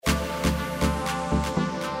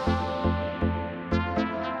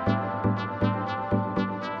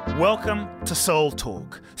Welcome to Soul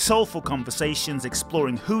Talk, soulful conversations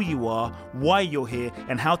exploring who you are, why you're here,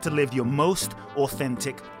 and how to live your most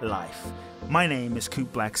authentic life. My name is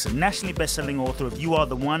Coop Blackson, nationally best-selling author of You Are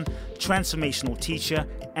the One, transformational teacher,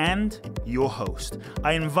 and your host.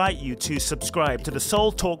 I invite you to subscribe to the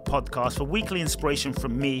Soul Talk podcast for weekly inspiration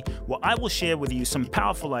from me, where I will share with you some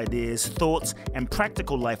powerful ideas, thoughts, and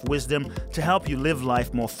practical life wisdom to help you live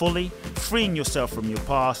life more fully, freeing yourself from your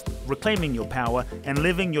past, reclaiming your power, and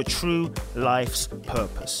living your true life's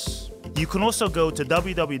purpose. You can also go to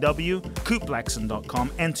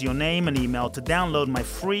www.coopblackson.com, enter your name and email to download my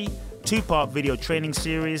free 2-part video training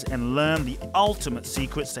series and learn the ultimate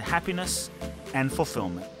secrets to happiness and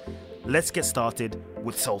fulfillment. Let's get started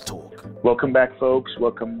with Soul Talk. Welcome back, folks.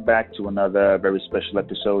 Welcome back to another very special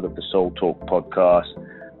episode of the Soul Talk podcast.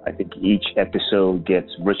 I think each episode gets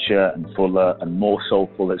richer and fuller and more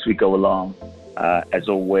soulful as we go along. As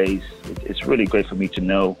always, it's really great for me to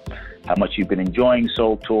know how much you've been enjoying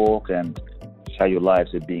Soul Talk and how your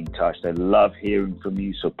lives are being touched. I love hearing from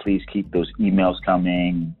you, so please keep those emails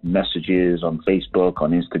coming, messages on Facebook,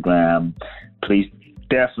 on Instagram. Please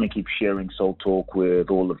definitely keep sharing Soul Talk with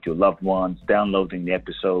all of your loved ones, downloading the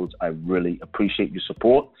episodes. I really appreciate your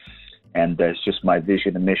support. And it's just my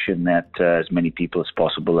vision and mission that as many people as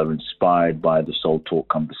possible are inspired by the Soul Talk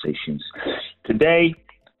conversations. Today,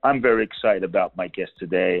 I'm very excited about my guest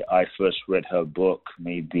today. I first read her book.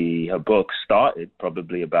 Her book started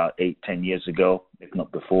probably about 8-10 years ago, if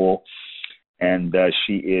not before. And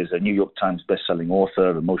she is a New York Times bestselling author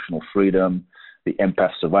of Emotional Freedom, The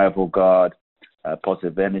Empath Survival Guide,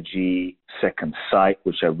 Positive Energy, Second Sight,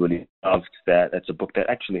 which I really loved. That's a book that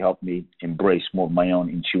actually helped me embrace more of my own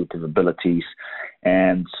intuitive abilities.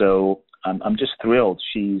 And so I'm just thrilled.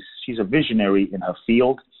 She's a visionary in her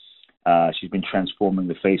field. She's been transforming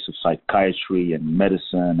the face of psychiatry and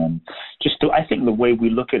medicine, and I think the way we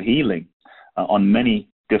look at healing on many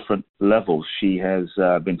different levels. She has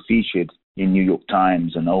been featured in New York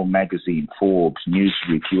Times and O Magazine, Forbes,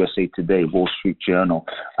 Newsweek, USA Today, Wall Street Journal.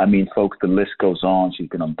 I mean, folks, the list goes on. She's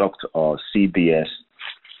been on Dr. Oz, CBS.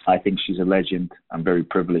 I think she's a legend. I'm very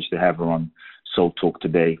privileged to have her on Soul Talk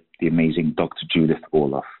today, the amazing Dr. Judith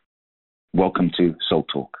Orloff. Welcome to Soul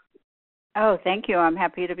Talk. Oh, thank you. I'm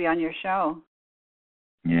happy to be on your show.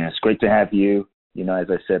 Yeah, it's great to have you. You know, as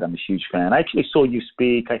I said, I'm a huge fan. I actually saw you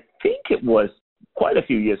speak, I think it was quite a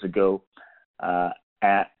few years ago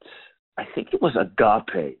I think it was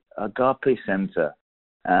Agape Center,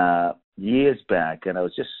 years back. And I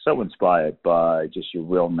was just so inspired by just your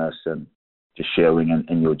realness and just sharing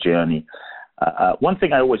and your journey. One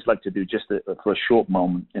thing I always like to do for a short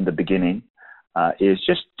moment in the beginning is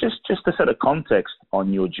just to set a context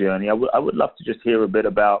on your journey. I would love to just hear a bit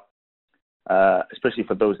about, especially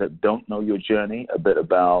for those that don't know your journey, a bit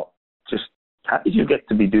about just how did you get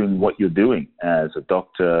to be doing what you're doing as a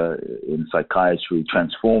doctor in psychiatry,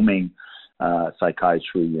 transforming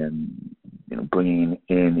psychiatry and bringing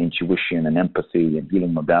in intuition and empathy and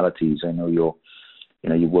healing modalities. I know you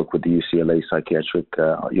work with the UCLA psychiatric.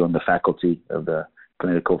 You're on the faculty of the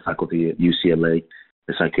clinical faculty at UCLA.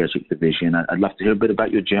 The psychiatric division. I'd love to hear a bit about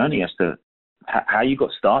your journey as to how you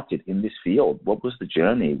got started in this field. What was the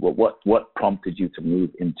journey? What prompted you to move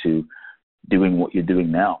into doing what you're doing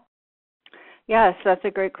now? Yes, that's a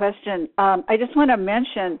great question. I just want to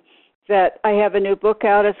mention that I have a new book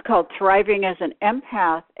out. It's called Thriving as an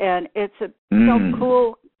Empath, and it's so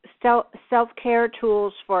cool self-care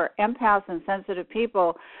tools for empaths and sensitive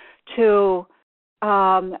people to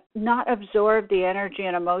not absorb the energy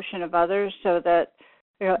and emotion of others, so that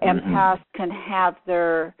empaths can have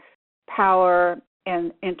their power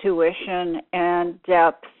and intuition and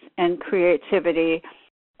depth and creativity.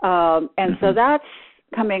 So that's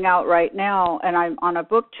coming out right now, and I'm on a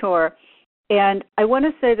book tour. And I want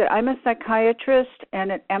to say that I'm a psychiatrist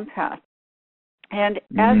and an empath. And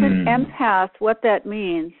as an empath, what that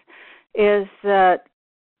means is that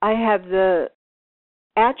I have the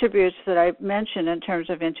attributes that I mentioned in terms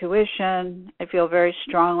of intuition. I feel very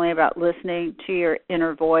strongly about listening to your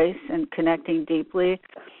inner voice and connecting deeply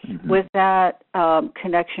with that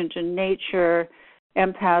connection to nature.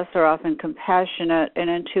 Empaths are often compassionate and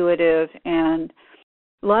intuitive and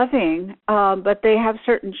loving, but they have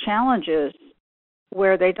certain challenges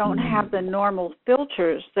where they don't have the normal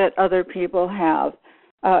filters that other people have.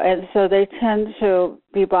 And so they tend to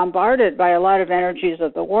be bombarded by a lot of energies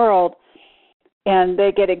of the world, and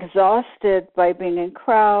they get exhausted by being in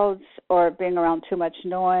crowds or being around too much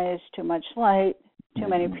noise, too much light, too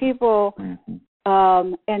many people,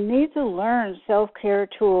 and need to learn self-care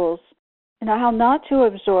tools, how not to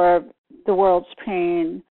absorb the world's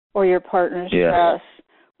pain or your partner's stress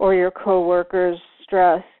or your coworker's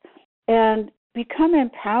stress, and become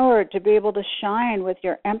empowered to be able to shine with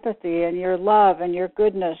your empathy and your love and your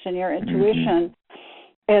goodness and your intuition.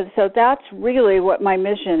 And so that's really what my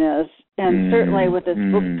mission is. And certainly with this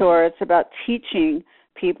bookstore, it's about teaching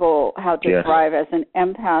people how to thrive as an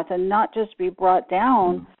empath and not just be brought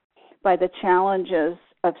down by the challenges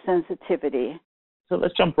of sensitivity. So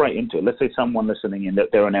let's jump right into it. Let's say someone listening in, that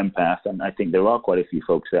they're an empath, and I think there are quite a few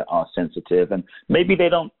folks that are sensitive, and maybe they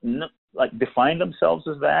don't define themselves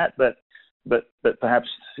as that, but perhaps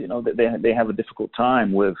they have a difficult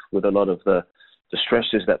time with a lot of the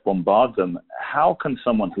stresses that bombard them. How can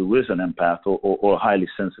someone who is an empath or a highly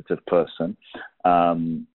sensitive person,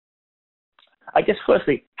 I guess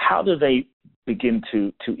firstly, how do they begin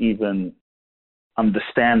to even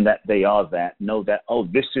understand that they are that, know that, oh,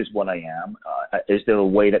 this is what I am? Is there a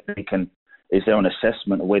way that they can, is there an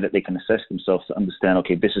assessment, a way that they can assess themselves to understand,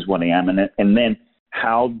 okay, this is what I am? And then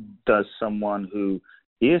how does someone who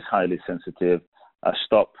is highly sensitive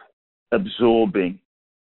stop absorbing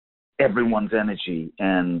everyone's energy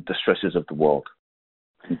and the stresses of the world?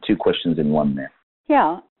 And 2 questions in one there.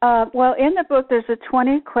 Yeah. Well, in the book, there's a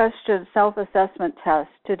 20-question self-assessment test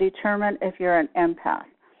to determine if you're an empath.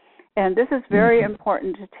 And this is very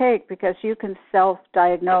important to take because you can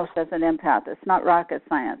self-diagnose as an empath. It's not rocket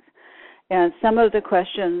science. And some of the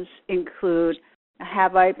questions include,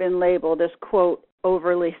 have I been labeled as, quote,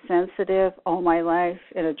 overly sensitive all my life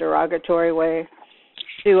in a derogatory way?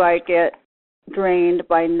 Do I get drained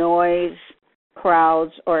by noise,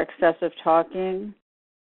 crowds, or excessive talking?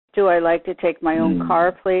 Do I like to take my own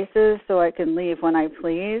car places so I can leave when I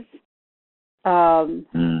please?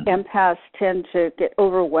 Empaths tend to get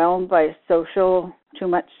overwhelmed by too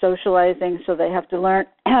much socializing, so they have to learn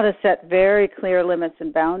how to set very clear limits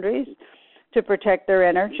and boundaries to protect their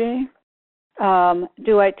energy.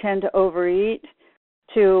 Do I tend to overeat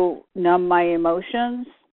to numb my emotions?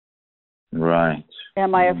 Right.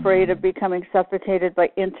 Am I afraid of becoming suffocated by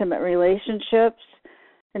intimate relationships?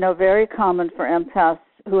 Very common for empaths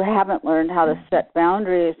who haven't learned how to set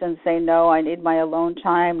boundaries and say, no, I need my alone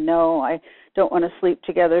time. No, I don't want to sleep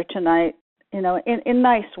together tonight, in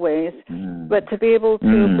nice ways. But to be able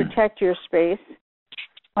to protect your space.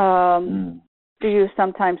 Do you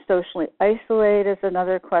sometimes socially isolate is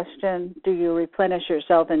another question. Do you replenish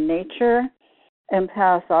yourself in nature?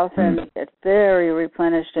 Empaths often get very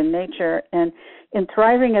replenished in nature. And in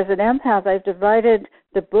Thriving as an Empath, I've divided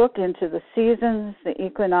the book into the seasons, the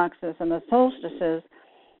equinoxes, and the solstices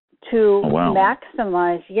to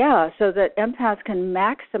maximize, so that empaths can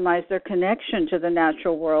maximize their connection to the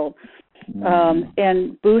natural world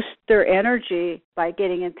and boost their energy by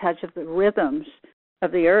getting in touch with the rhythms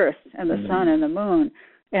of the earth and the sun and the moon.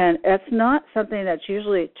 And it's not something that's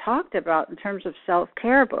usually talked about in terms of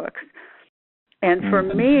self-care books. And for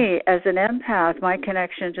me, as an empath, my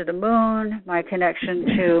connection to the moon, my connection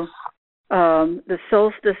to the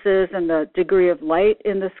solstices and the degree of light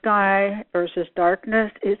in the sky versus darkness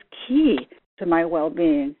is key to my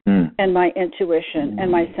well-being and my intuition and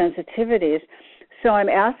my sensitivities. So I'm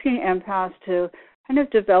asking empaths to kind of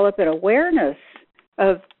develop an awareness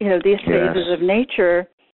of, these phases of nature,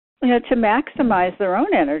 to maximize their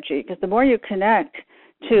own energy. Because the more you connect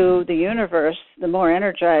to the universe, the more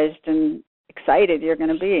energized and excited you're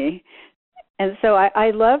going to be. And so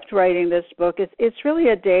I loved writing this book. It's really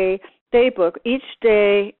a day book. Each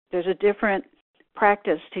day there's a different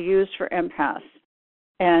practice to use for empaths.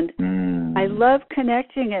 And I love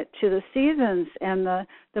connecting it to the seasons and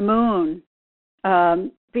the moon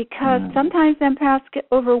because sometimes empaths get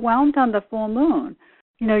overwhelmed on the full moon.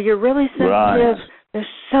 You're really sensitive. Right. They're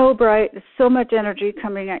so bright. There's so much energy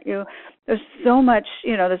coming at you. There's so much,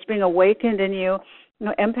 that's being awakened in you.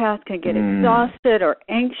 Empaths can get exhausted or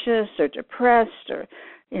anxious or depressed or,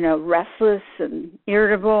 restless and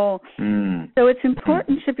irritable. So it's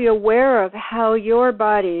important to be aware of how your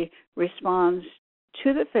body responds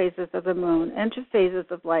to the phases of the moon and to phases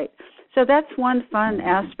of light. So that's one fun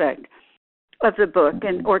aspect of the book,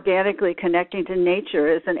 and organically connecting to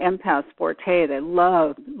nature is an empath's forte. They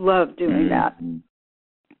love doing that.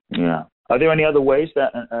 Yeah. Are there any other ways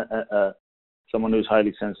that someone who's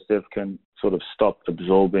highly sensitive can sort of stop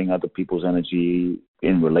absorbing other people's energy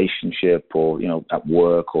in relationship or, at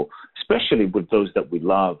work, or especially with those that we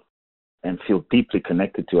love and feel deeply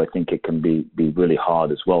connected to? I think it can be really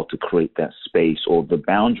hard as well to create that space or the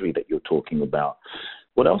boundary that you're talking about.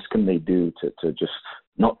 What else can they do to just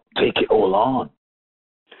not take it all on?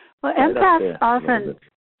 Well, empaths often,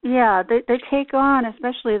 they take on,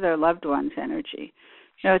 especially their loved one's energy.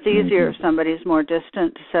 It's easier if somebody's more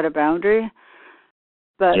distant to set a boundary.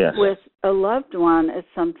 But yes. with a loved one, it's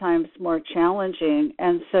sometimes more challenging.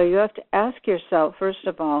 And so you have to ask yourself, first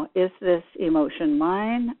of all, is this emotion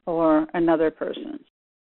mine or another person's?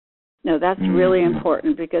 No, that's really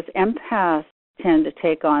important, because empaths tend to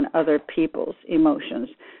take on other people's emotions.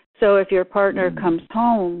 So if your partner comes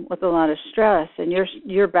home with a lot of stress and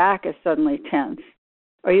your back is suddenly tense,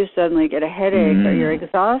 or you suddenly get a headache, or you're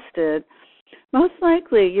exhausted, most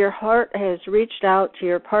likely your heart has reached out to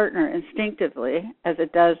your partner instinctively, as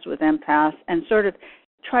it does with empaths, and sort of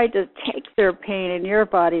tried to take their pain in your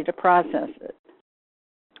body to process it.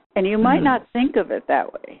 And you might not think of it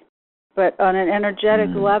that way, but on an energetic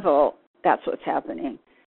level, that's what's happening.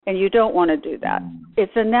 And you don't want to do that.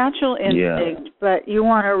 It's a natural instinct, but you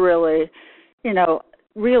want to really,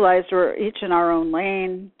 realize we're each in our own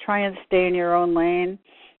lane, try and stay in your own lane,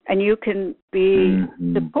 and you can be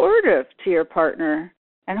supportive to your partner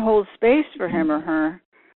and hold space for him or her,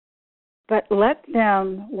 but let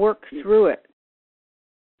them work through it.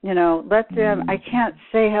 Let them, I can't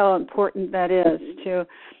say how important that is, to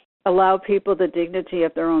allow people the dignity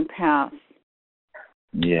of their own path.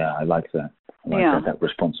 Yeah, I like that. I like that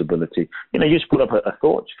responsibility. You just put up a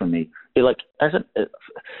thought for me.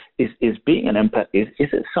 Is being an empath, is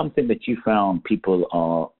it something that you found people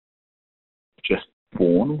are just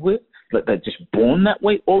born with, like they're just born that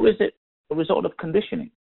way, or is it a result of conditioning,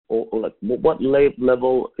 or like what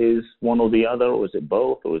level is one or the other, or is it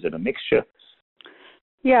both, or is it a mixture?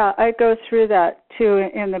 Yeah, I go through that too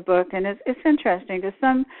in the book, and it's interesting because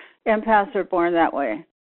some empaths are born that way.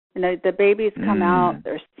 The babies come out,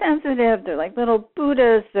 they're sensitive, they're like little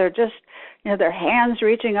Buddhas, they're just, their hands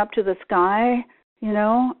reaching up to the sky,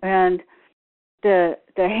 and the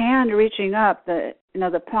hand reaching up,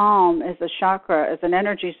 the palm is a chakra, is an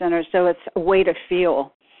energy center, so it's a way to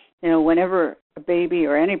feel. Whenever a baby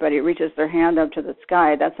or anybody reaches their hand up to the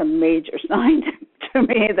sky, that's a major sign to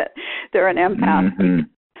me that they're an empath.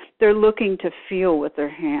 They're looking to feel with their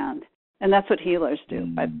hand, and that's what healers do,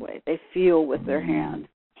 by the way. They feel with their hand.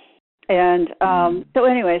 And so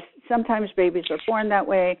anyways, sometimes babies are born that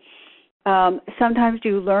way. Sometimes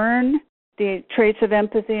you learn the traits of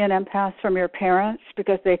empathy and empaths from your parents,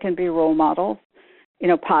 because they can be role models,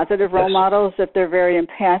 positive role models if they're very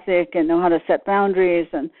empathic and know how to set boundaries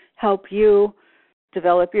and help you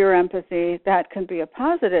develop your empathy. That can be a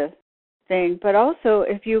positive thing. But also,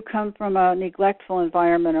 if you come from a neglectful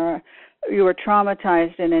environment, or you were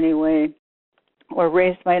traumatized in any way, or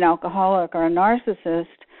raised by an alcoholic or a narcissist,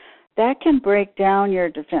 that can break down your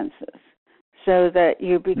defenses so that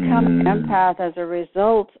you become an empath as a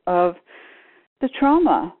result of the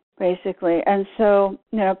trauma, basically. And so,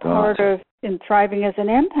 part of in thriving as an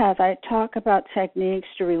empath, I talk about techniques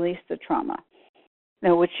to release the trauma,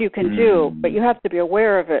 which you can do, but you have to be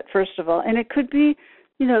aware of it, first of all. And it could be,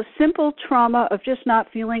 simple trauma of just not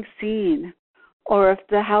feeling seen, or if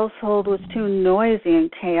the household was too noisy and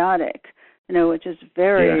chaotic, which is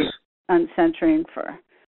very uncentering for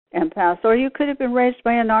empaths. Or you could have been raised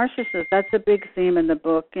by a narcissist. That's a big theme in the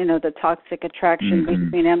book, the toxic attraction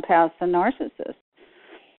between empaths and narcissists.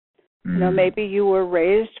 Maybe you were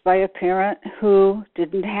raised by a parent who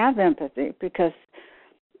didn't have empathy, because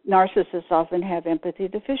narcissists often have empathy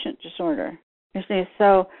deficient disorder. You see,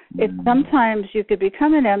 so sometimes you could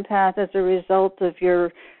become an empath as a result of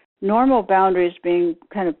your normal boundaries being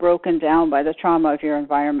kind of broken down by the trauma of your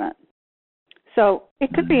environment. So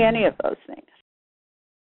it could be any of those things.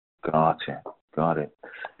 Gotcha. Got it.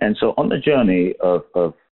 And so on the journey of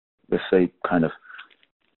let's say, kind of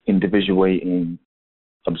individuating,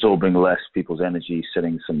 absorbing less people's energy,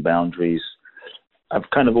 setting some boundaries, I've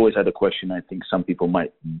kind of always had a question, I think some people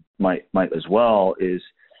might as well, is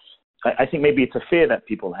I think maybe it's a fear that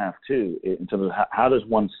people have too, in terms of how does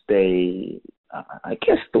one stay, I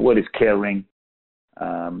guess the word is caring,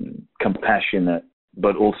 compassionate,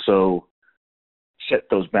 but also set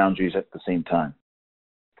those boundaries at the same time.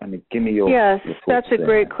 Kind of give me your Yes, your that's a there.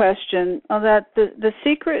 great question. The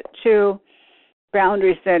secret to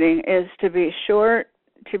boundary setting is to be short,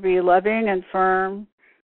 to be loving and firm,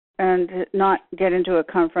 and not get into a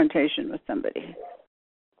confrontation with somebody.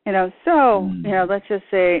 Let's just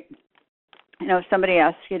say, if somebody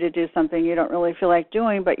asks you to do something you don't really feel like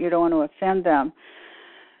doing, but you don't want to offend them.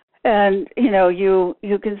 And,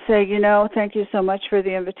 you can say, thank you so much for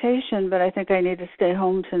the invitation, but I think I need to stay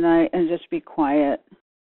home tonight and just be quiet.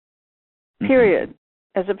 Period.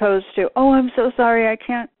 As opposed to, oh, I'm so sorry, I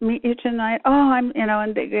can't meet you tonight. Oh,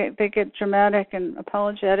 and they get dramatic and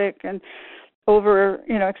apologetic and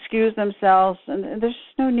excuse themselves. And there's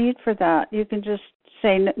no need for that. You can just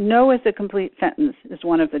say no is a complete sentence is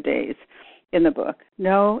one of the days in the book.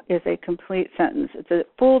 No is a complete sentence. It's a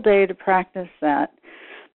full day to practice that.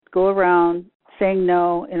 go around saying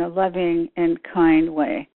no in a loving and kind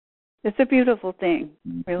way. It's a beautiful thing,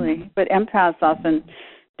 really. But empaths often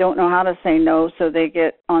don't know how to say no, so they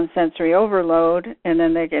get on sensory overload, and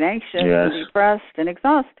then they get anxious and depressed and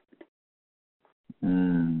exhausted.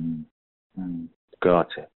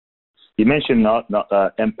 Gotcha. You mentioned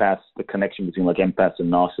empaths, the connection between like empaths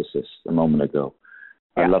and narcissists a moment ago.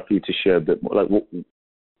 Yeah. I'd love for you to share a bit more. Like,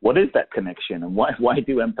 what is that connection, and why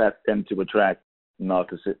do empaths tend to attract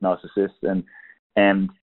narcissists? And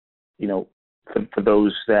you know, for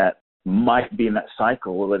those that might be in that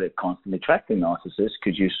cycle where they're constantly attracting narcissists,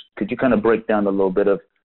 could you kind of break down a little bit of,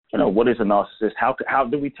 you know, what is a narcissist? How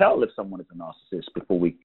do we tell if someone is a narcissist before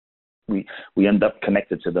we end up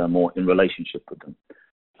connected to them or in relationship with them?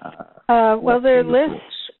 Well, there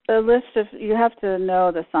are a list of, you have to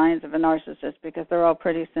know the signs of a narcissist because they're all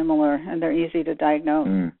pretty similar and they're easy to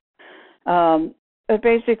diagnose. But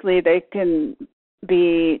basically, they can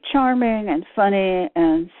be charming and funny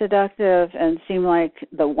and seductive and seem like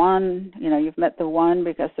the one, you know, you've met the one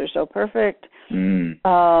because they're so perfect,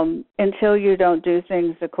 until you don't do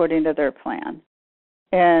things according to their plan.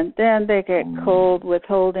 And then they get cold,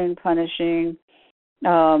 withholding, punishing,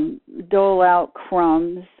 dole out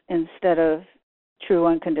crumbs instead of true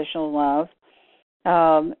unconditional love,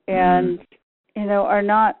 and, you know, are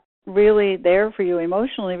not really there for you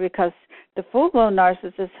emotionally because the full-blown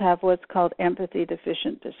narcissists have what's called empathy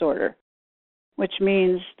deficient disorder, which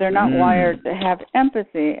means they're not wired to have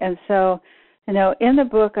empathy. And so, you know, in the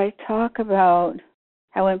book I talk about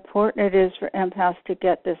how important it is for empaths to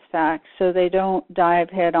get this fact so they don't dive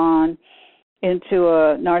head-on into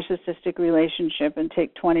a narcissistic relationship and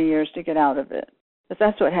take 20 years to get out of it. Because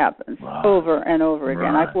that's what happens over and over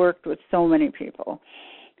again. I've worked with so many people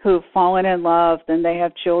who've fallen in love, then they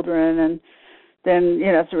have children, and then,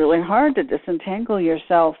 you know, it's really hard to disentangle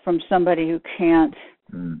yourself from somebody who can't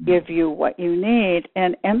give you what you need.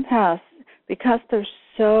 And empaths, because they're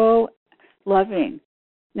so loving,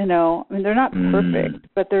 you know, I mean, they're not perfect,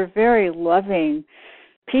 but they're very loving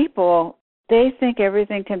people. They think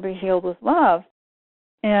everything can be healed with love.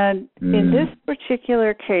 And in this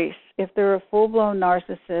particular case, if they're a full-blown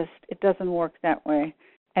narcissist, it doesn't work that way.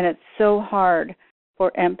 And it's so hard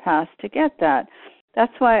for empaths to get that.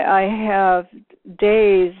 That's why I have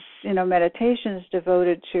days, you know, meditations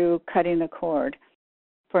devoted to cutting the cord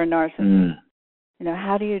for a narcissist. You know,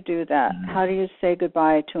 how do you do that? How do you say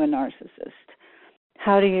goodbye to a narcissist?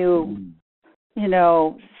 How do you, you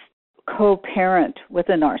know, co-parent with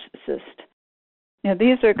a narcissist? You know,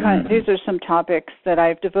 these are some topics that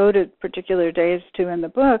I've devoted particular days to in the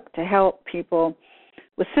book to help people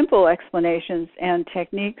with simple explanations and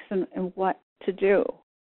techniques and what to do.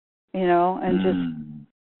 You know, and just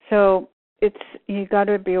so you got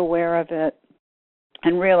to be aware of it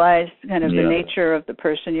and realize kind of the nature of the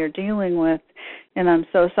person you're dealing with. And I'm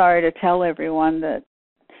so sorry to tell everyone that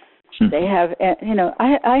they have, you know,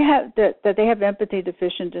 I have that they have empathy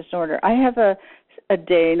deficient disorder. I have a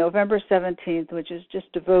day, November 17th, which is just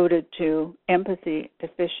devoted to empathy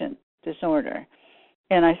deficient disorder.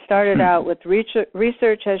 And I started out with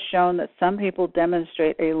research has shown that some people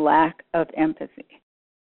demonstrate a lack of empathy.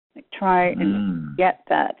 Like, try and get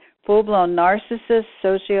that. Full-blown narcissists,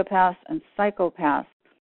 sociopaths, and psychopaths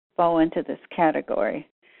fall into this category.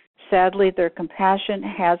 Sadly, their compassion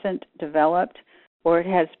hasn't developed or it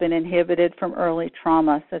has been inhibited from early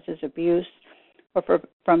trauma, such as abuse or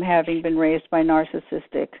from having been raised by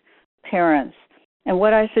narcissistic parents. And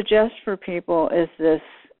what I suggest for people is this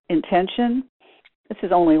intention. This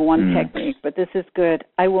is only one technique, but this is good.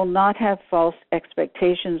 I will not have false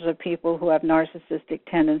expectations of people who have narcissistic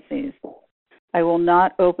tendencies. I will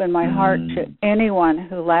not open my heart to anyone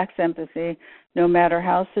who lacks empathy, no matter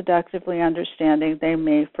how seductively understanding they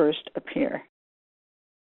may first appear.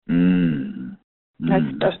 That's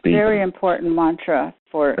a very important mantra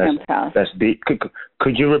for empaths. That's deep.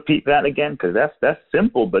 Could you repeat that again? Because that's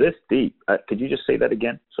simple, but it's deep. Could you just say that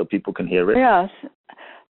again so people can hear it? Yes.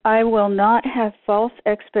 I will not have false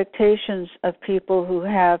expectations of people who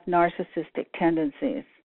have narcissistic tendencies.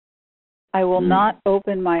 I will not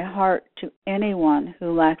open my heart to anyone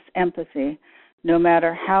who lacks empathy, no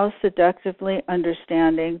matter how seductively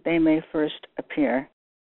understanding they may first appear.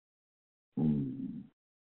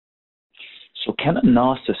 So can a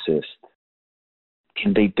narcissist,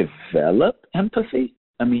 can they develop empathy?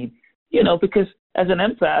 I mean, you know, because as an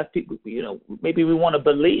empath, people, you know, maybe we want to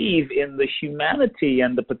believe in the humanity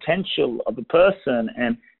and the potential of the person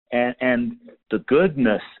and the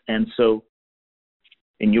goodness. And so,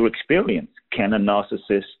 in your experience, can a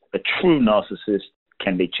narcissist, a true narcissist,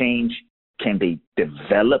 can they change? Can they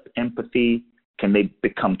develop empathy? Can they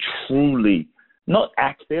become truly not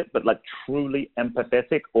active, but like truly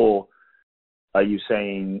empathetic? Or are you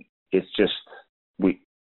saying it's just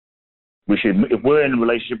we should, if we're in a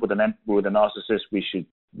relationship with a narcissist, we should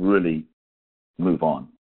really move on?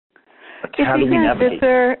 Like, how do we navigate?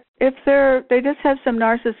 If they just have some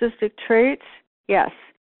narcissistic traits, yes,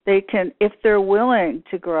 they can. If they're willing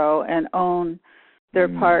to grow and own their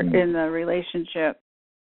part in the relationship,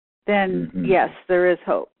 then yes, there is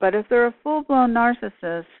hope. But if they're a full-blown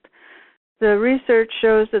narcissist, the research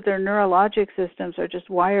shows that their neurologic systems are just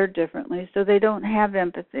wired differently, so they don't have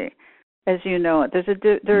empathy, as you know it.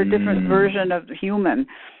 They're a different version of the human,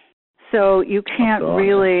 so you can't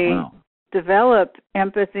really develop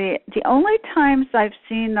empathy. The only times I've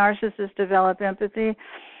seen narcissists develop empathy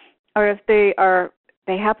are if they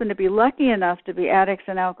happen to be lucky enough to be addicts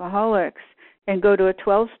and alcoholics and go to a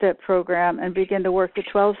 12-step program and begin to work the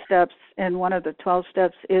 12 steps, and one of the 12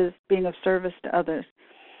 steps is being of service to others.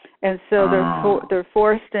 And so they're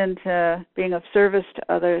forced into being of service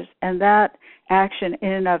to others, and that action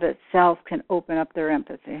in and of itself can open up their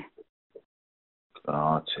empathy.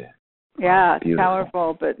 Gotcha. Yeah, it's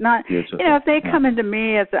powerful, but not, beautiful. If they come into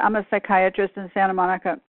me, I'm a psychiatrist in Santa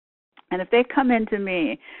Monica, and if they come into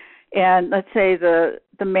me, and let's say the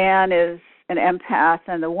man is an empath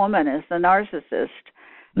and the woman is the narcissist,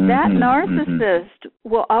 that narcissist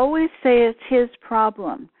will always say it's his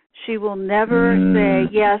problem. She will never say,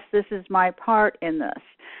 yes, this is my part in this.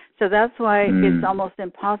 So that's why it's almost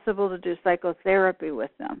impossible to do psychotherapy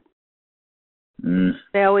with them.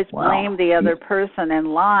 They always blame the other person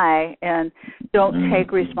and lie and don't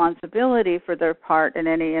take responsibility for their part in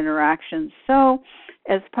any interaction. So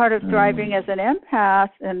as part of thriving as an empath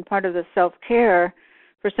and part of the self-care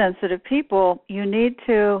for sensitive people, you need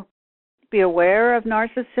to be aware of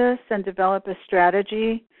narcissists and develop a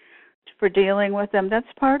strategy for dealing with them. That's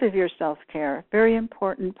part of your self-care, very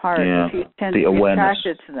important part. If you tend to be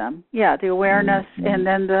attracted to them. Yeah, the awareness and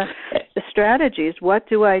then the strategies. What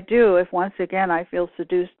do I do if, once again, I feel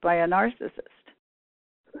seduced by a narcissist?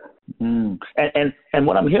 And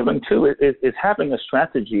what I'm hearing, too, is having a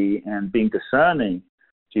strategy and being discerning,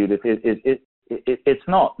 Judith. It's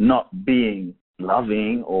not being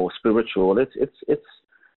loving or spiritual.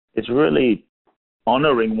 It's really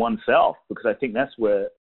honoring oneself, because I think that's where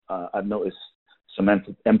I've noticed some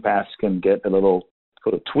empaths can get a little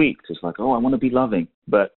sort of tweaked. It's like, oh, I want to be loving,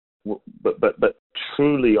 but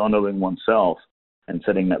truly honoring oneself and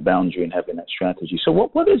setting that boundary and having that strategy. So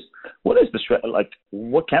what is the like?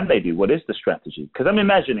 What can they do? What is the strategy? Because I'm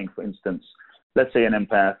imagining, for instance, let's say an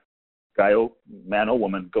empath, man or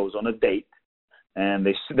woman, goes on a date, and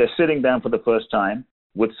they're sitting down for the first time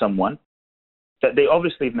with someone that they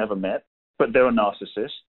obviously have never met, but they're a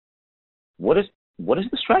narcissist. What is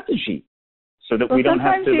the strategy, so that we don't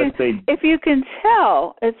have to, let's say... If you can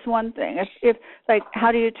tell, it's one thing. If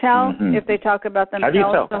how do you tell if they talk about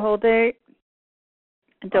themselves the whole day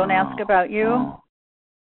and don't ask about you?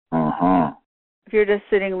 If you're just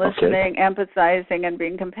sitting, listening, empathizing, and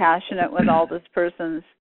being compassionate with all this person's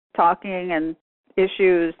talking and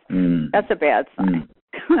issues, that's a bad sign.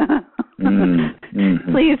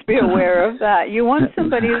 Please be aware of that. You want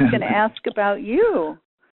somebody who's going to ask about you.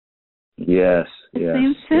 Yes. It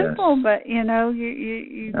seems simple, but you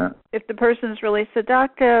if the person's really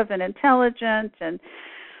seductive and intelligent and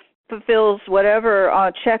fulfills whatever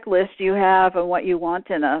checklist you have and what you want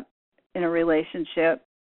in a relationship,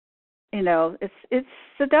 it's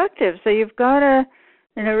seductive. So you've got to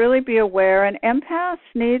really be aware. And empaths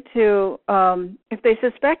need to, if they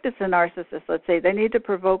suspect it's a narcissist, let's say, they need to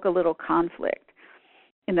provoke a little conflict,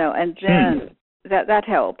 and then that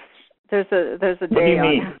helps. There's a day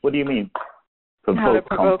on. What do you mean? How to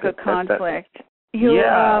provoke a conflict.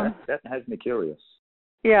 That has me curious.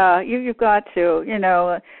 Yeah, you've got to.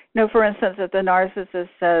 For instance, if the narcissist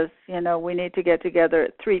says, we need to get together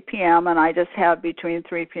at 3 p.m. and I just have between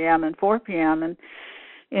 3 p.m. and 4 p.m.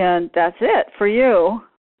 and that's it for you.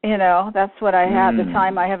 That's what I have, the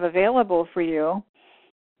time I have available for you.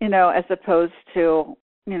 As opposed to,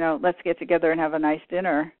 let's get together and have a nice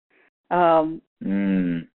dinner.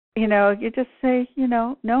 You just say,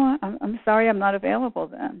 no, I'm sorry, I'm not available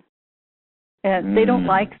then. And they don't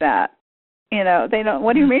like that. They don't,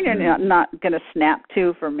 what do you mean you're not going to snap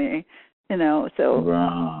to for me? So,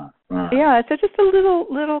 yeah, so just a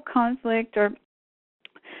little conflict, or,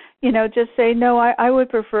 just say, no, I would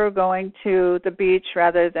prefer going to the beach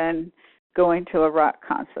rather than going to a rock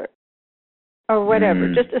concert or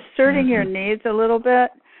whatever. Just asserting your needs a little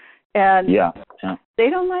bit. And they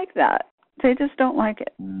don't like that. They just don't like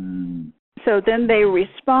it. So then they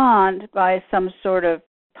respond by some sort of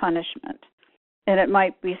punishment. And it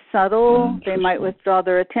might be subtle. They might withdraw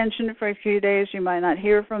their attention for a few days. You might not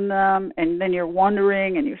hear from them, and then you're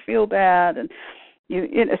wondering and you feel bad. And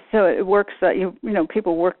so it works that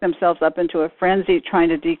people work themselves up into a frenzy trying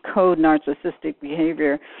to decode narcissistic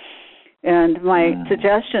behavior. And my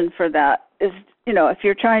suggestion for that is, if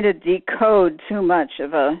you're trying to decode too much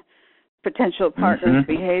of a potential partner's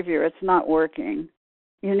behavior, it's not working.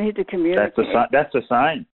 You need to communicate. That's a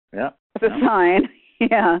sign. Yeah. It's a sign.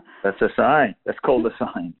 Yeah. That's a sign. That's called a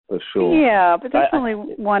sign, for sure. Yeah, but that's only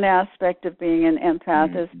one aspect of being an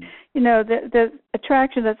empath is, the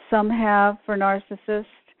attraction that some have for narcissists.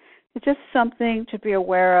 It's just something to be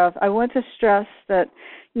aware of. I want to stress that,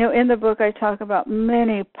 in the book I talk about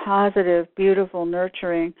many positive, beautiful,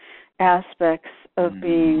 nurturing aspects of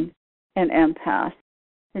being an empath,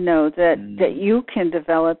 that you can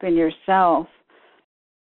develop in yourself.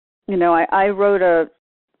 I wrote a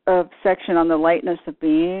section on the lightness of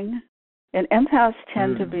being, and empaths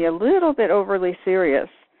tend to be a little bit overly serious,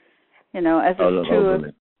 as is true of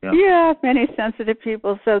many sensitive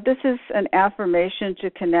people. So this is an affirmation to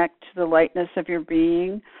connect to the lightness of your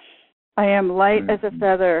being. I am light as a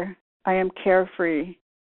feather. I am carefree.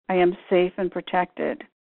 I am safe and protected.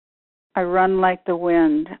 I run like the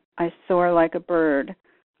wind. I soar like a bird.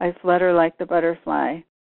 I flutter like the butterfly.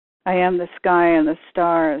 I am the sky and the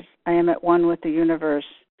stars. I am at one with the universe.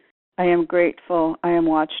 I am grateful. I am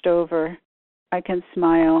watched over. I can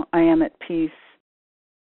smile. I am at peace.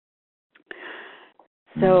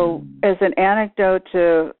 So as an anecdote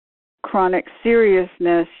to chronic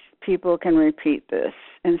seriousness, people can repeat this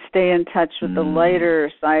and stay in touch with the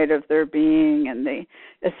lighter side of their being and the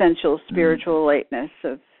essential spiritual lightness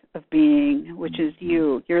of being, which is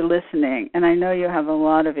you. You're listening. And I know you have a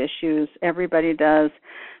lot of issues. Everybody does.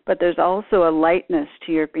 But there's also a lightness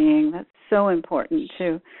to your being that's so important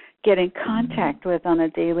to get in contact with on a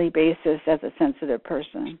daily basis as a sensitive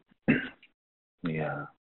person. Yeah.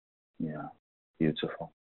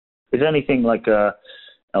 Beautiful. Is there anything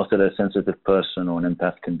else that a sensitive person or an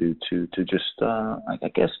empath can do to just,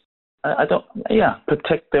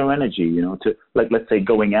 protect their energy, to, let's say,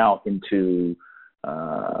 going out into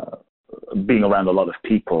being around a lot of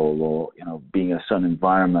people or, being in a certain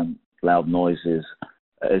environment, loud noises.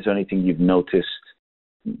 Is there anything you've noticed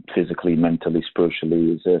physically, mentally,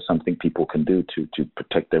 spiritually? Is there something people can do to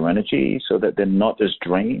protect their energy so that they're not as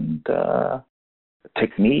drained? A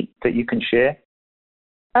technique that you can share?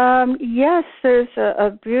 Yes, there's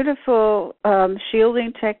a beautiful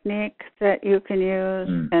shielding technique that you can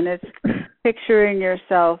use, and it's picturing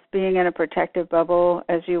yourself being in a protective bubble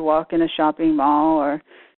as you walk in a shopping mall or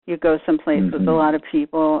you go someplace with a lot of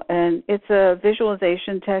people. And it's a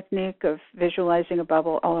visualization technique of visualizing a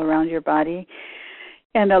bubble all around your body.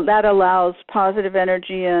 And that allows positive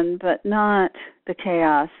energy in, but not the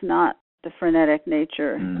chaos, not the frenetic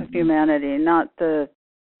nature of humanity, not the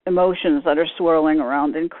emotions that are swirling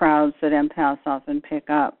around in crowds that empaths often pick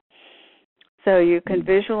up. So you can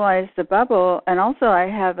visualize the bubble, and also I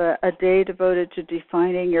have a day devoted to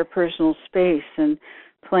defining your personal space and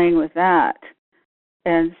playing with that.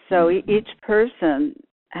 And so each person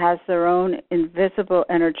has their own invisible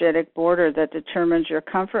energetic border that determines your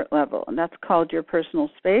comfort level, and that's called your personal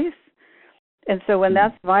space. And so when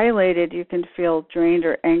that's violated, you can feel drained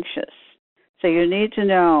or anxious. So you need to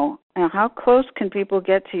know, how close can people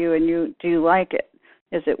get to you, and do you like it?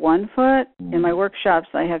 Is it 1 foot? In my workshops,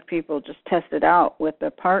 I have people just test it out with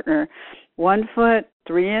a partner. 1 foot,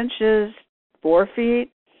 3 inches, 4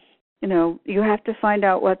 feet. You have to find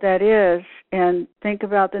out what that is and think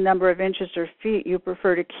about the number of inches or feet you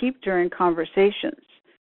prefer to keep during conversations.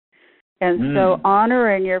 And so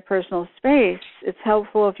honoring your personal space, it's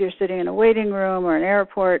helpful if you're sitting in a waiting room or an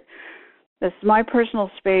airport. This is my personal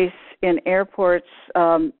space in airports.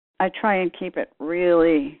 I try and keep it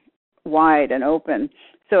really wide and open.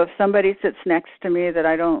 So if somebody sits next to me that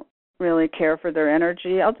I don't really care for their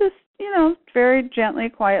energy, I'll just, very gently,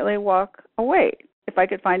 quietly walk away. If I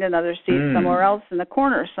could find another seat somewhere else in the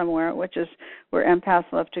corner somewhere, which is where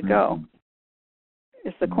empaths love to go,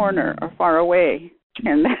 is the corner or far away.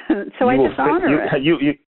 And so I just honor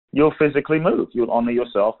it. You'll physically move. You'll honor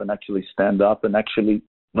yourself and actually stand up and actually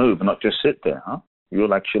move, and not just sit there, huh?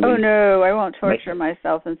 You'll actually... Oh, no, I won't torture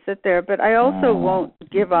myself and sit there, but I also won't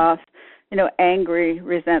give off, angry,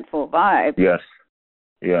 resentful vibes.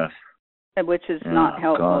 Yes. Which is not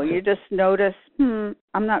helpful. You just notice,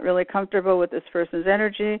 I'm not really comfortable with this person's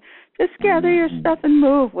energy. Just gather your stuff and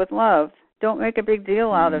move with love. Don't make a big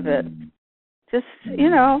deal out of it. Just,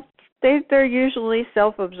 they're usually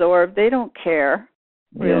self-absorbed. They don't care,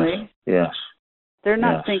 really. Yes. They're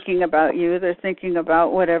not thinking about you. They're thinking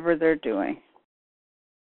about whatever they're doing.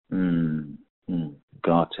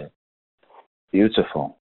 Got it.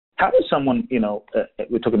 Beautiful. How does someone,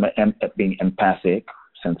 we're talking about being empathic,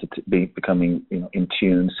 sensitive, becoming, in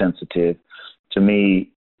tune, sensitive. To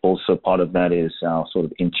me, also part of that is our sort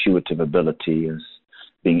of intuitive ability, as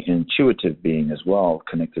being an intuitive being as well,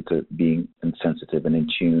 connected to being sensitive and in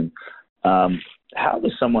tune. How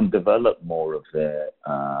does someone develop more of their,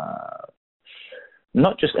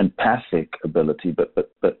 not just empathic ability,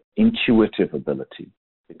 but intuitive ability?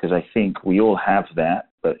 Because I think we all have that,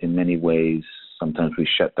 but in many ways, sometimes we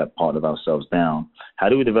shut that part of ourselves down. How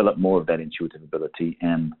do we develop more of that intuitive ability?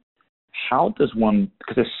 And how does one,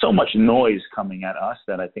 because there's so much noise coming at us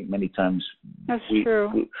that I think many times we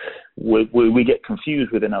get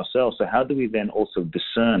confused within ourselves. So how do we then also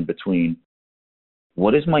discern between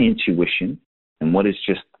what is my intuition and what is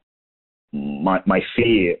just my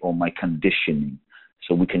fear or my conditioning?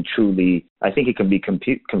 So we can truly, I think it can be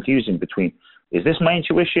confusing between, is this my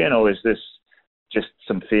intuition or is this just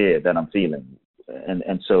some fear that I'm feeling?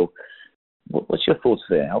 And so what's your thoughts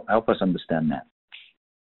there? Help us understand that.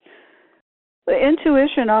 The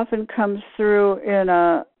intuition often comes through in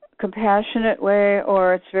a compassionate way,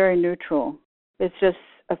 or it's very neutral. It's just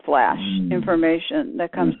a flash information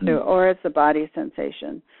that comes through, or it's a body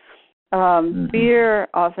sensation. Fear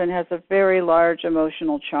often has a very large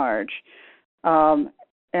emotional charge.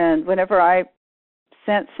 And whenever I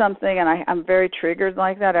sense something and I'm very triggered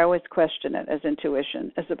like that, I always question it as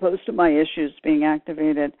intuition as opposed to my issues being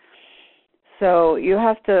activated. So you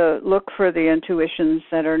have to look for the intuitions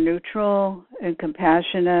that are neutral and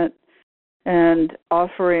compassionate and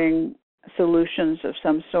offering solutions of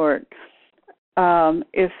some sort.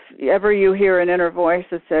 If ever you hear an inner voice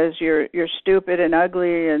that says you're stupid and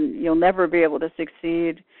ugly and you'll never be able to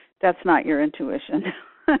succeed, that's not your intuition.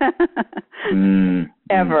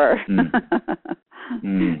 Ever.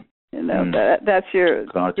 That's your,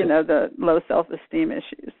 the low self-esteem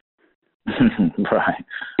issues. Right.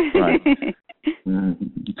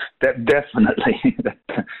 That definitely,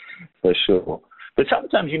 for sure. But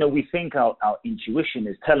sometimes, we think our intuition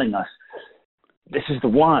is telling us this is the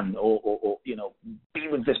one, or be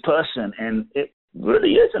with this person, and it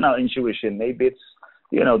really isn't our intuition. Maybe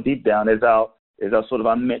it's, deep down is our sort of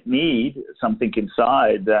unmet need, something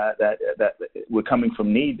inside that we're coming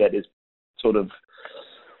from need that is sort of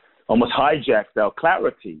almost hijacked our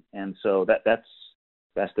clarity, and so that's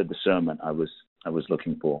the discernment I was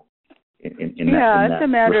looking for. In it's a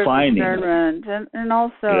matter of discernment, and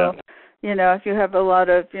also, if you have a lot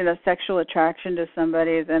of sexual attraction to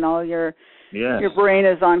somebody, then all your brain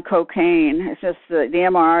is on cocaine. It's just the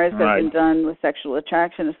MRIs have been done with sexual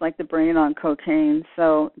attraction. It's like the brain on cocaine.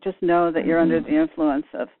 So just know that you're under the influence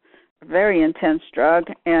of a very intense drug,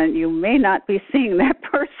 and you may not be seeing that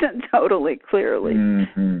person totally clearly.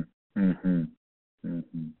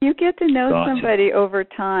 You get to know somebody over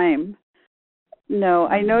time. No,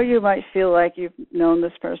 I know you might feel like you've known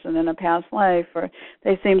this person in a past life, or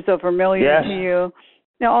they seem so familiar to you.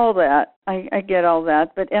 All that. I get all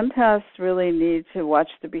that. But empaths really need to watch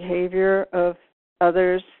the behavior of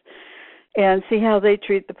others and see how they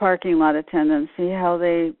treat the parking lot attendant, see how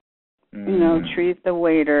they, treat the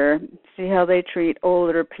waiter, see how they treat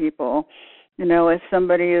older people. If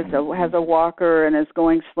somebody has a walker and is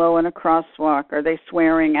going slow in a crosswalk, are they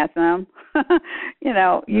swearing at them?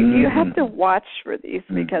 You have to watch for these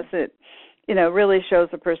because it, really shows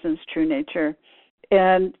a person's true nature.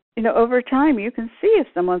 And, over time you can see if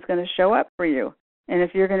someone's going to show up for you and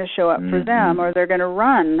if you're going to show up for them, or they're going to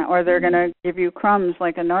run, or they're going to give you crumbs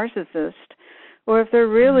like a narcissist, or if they're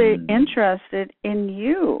really interested in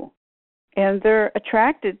you and they're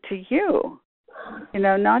attracted to you.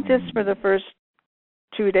 Not just for the first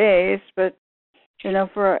 2 days, but,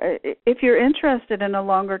 if you're interested in a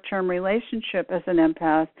longer-term relationship as an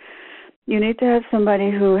empath, you need to have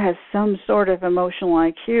somebody who has some sort of emotional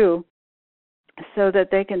IQ so that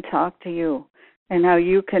they can talk to you and how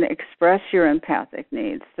you can express your empathic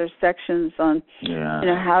needs. There's sections on,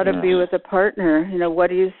 how to be with a partner. What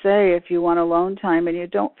do you say if you want alone time and you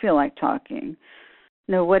don't feel like talking?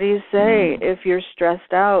 What do you say if you're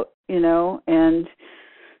stressed out, and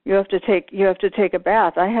you have to take a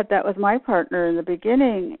bath? I had that with my partner in the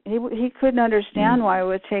beginning. He couldn't understand why I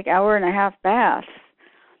would take hour and a half baths.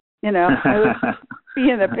 I would be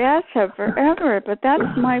in the bathtub forever, but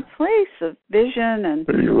that's my place of vision and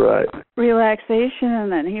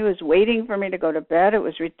relaxation. And he was waiting for me to go to bed. It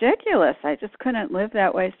was ridiculous. I just couldn't live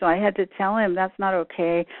that way. So I had to tell him that's not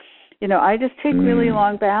okay. I just take really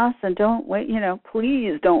long baths, and don't wait,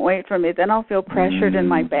 please don't wait for me. Then I'll feel pressured in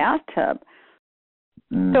my bathtub.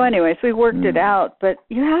 So anyways, we worked it out, but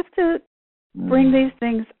you have to bring these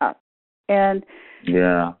things up and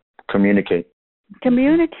communicate.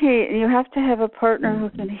 communicate. You have to have a partner who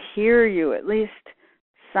can hear you at least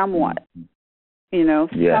somewhat.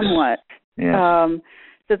 Somewhat. Yes.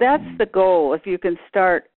 So that's the goal. If you can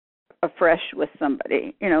start afresh with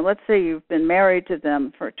somebody, let's say you've been married to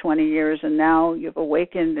them for 20 years and now you've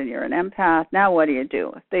awakened and you're an empath. Now what do you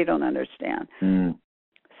do if they don't understand?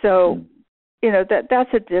 So,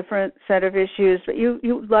 that's a different set of issues, but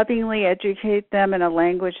you lovingly educate them in a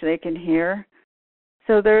language they can hear.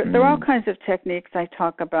 So there are all kinds of techniques I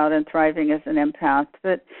talk about in Thriving as an Empath,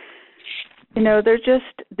 but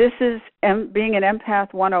this is being an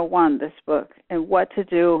empath 101, this book, and what to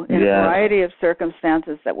do in a variety of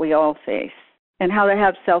circumstances that we all face, and how to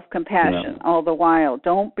have self-compassion all the while.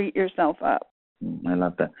 Don't beat yourself up. I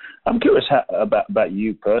love that. I'm curious about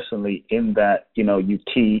you personally, in that, you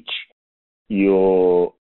teach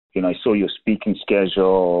I saw your speaking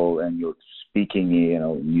schedule, and you're speaking, in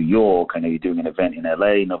New York. I know you're doing an event in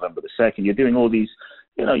LA, November the 2nd. You're doing all these,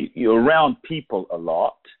 you're around people a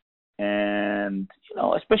lot. And,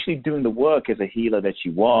 especially doing the work as a healer that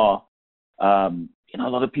you are, a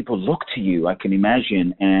lot of people look to you, I can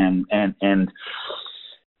imagine, and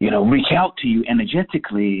reach out to you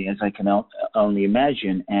energetically, as I can only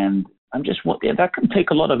imagine. And I'm just, that can take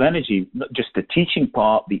a lot of energy, not just the teaching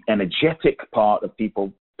part, the energetic part of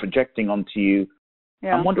people projecting onto you.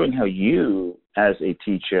 Yeah. I'm wondering how you, as a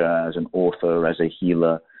teacher, as an author, as a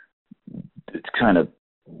healer, kind of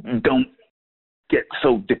don't get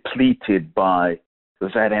so depleted by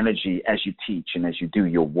that energy as you teach and as you do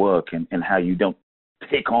your work, and how you don't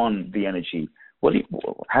take on the energy.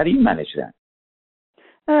 How do you manage that?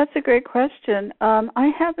 That's a great question.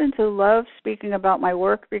 I happen to love speaking about my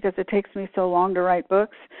work because it takes me so long to write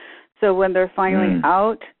books. So when they're finally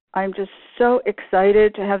out, I'm just so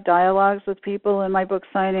excited to have dialogues with people in my book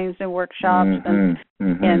signings and workshops and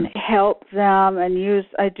help them. And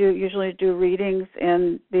I usually do readings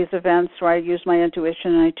in these events where I use my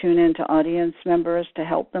intuition and I tune into audience members to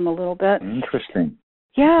help them a little bit. Interesting.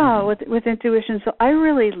 Yeah, with intuition. So I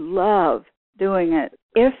really love doing it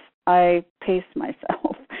if I pace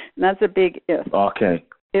myself. And that's a big if. Okay.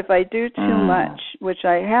 If I do too much, which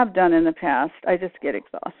I have done in the past, I just get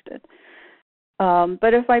exhausted.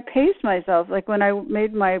 But if I pace myself, like when I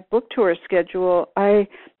made my book tour schedule, I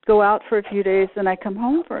go out for a few days and I come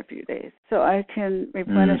home for a few days so I can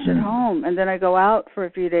replenish at home. And then I go out for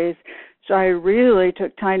a few days. So I really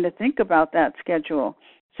took time to think about that schedule.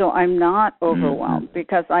 So I'm not overwhelmed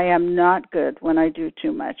because I am not good when I do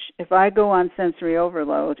too much. If I go on sensory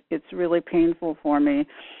overload, it's really painful for me.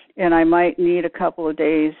 And I might need a couple of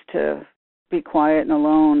days to be quiet and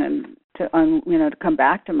alone and to come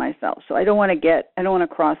back to myself. So I don't want to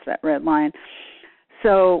cross that red line.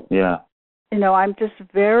 So, I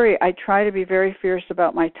try to be very fierce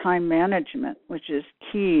about my time management, which is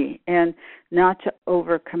key, and not to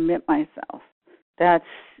overcommit myself. That's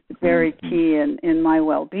very key in my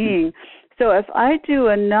well-being. So if I do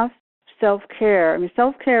enough self-care,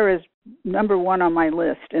 self-care is number one on my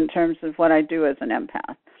list in terms of what I do as an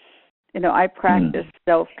empath. I practice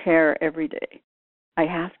self-care every day. I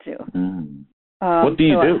have to. What do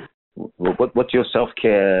you do? What's your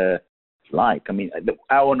self-care like? The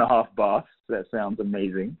hour and a half bath, that sounds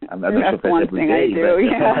amazing. I'm not sure if that's every day. Thing I do,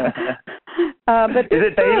 yeah. But is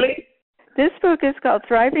it daily? This book is called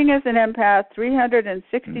Thriving as an Empath,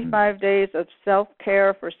 365 Days of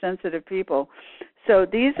Self-Care for Sensitive People. So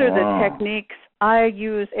these are the techniques. I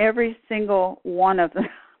use every single one of them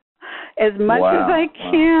as much as I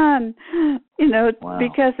can,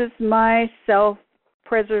 because it's my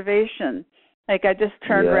self-preservation. Like I just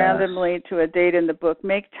turned randomly to a date in the book.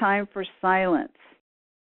 Make time for silence.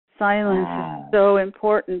 Silence is so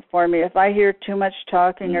important for me. If I hear too much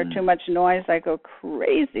talking or too much noise, I go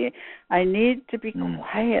crazy. I need to be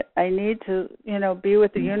quiet. I need to, be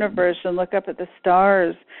with the universe and look up at the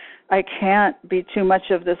stars. I can't be too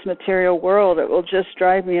much of this material world. It will just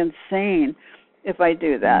drive me insane if I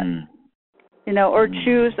do that. Or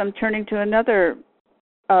choose, I'm turning to another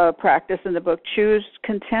practice in the book, choose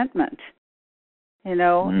contentment.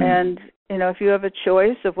 And if you have a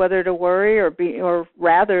choice of whether to worry or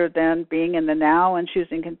rather than being in the now and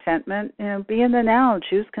choosing contentment, be in the now and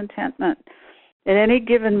choose contentment. At any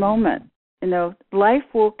given moment, life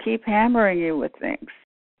will keep hammering you with things.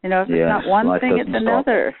 If it's not one thing, it's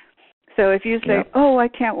another. So if you say, I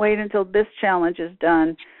can't wait until this challenge is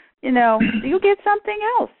done, you'll get something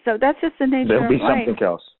else. So that's just the nature of life. There'll be something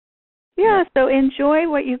else. Yeah, so enjoy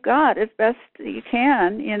what you got as best you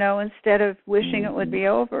can, instead of wishing it would be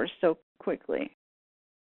over so quickly.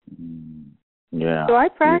 Yeah. So I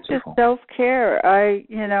practice self-care.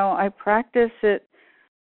 I practice it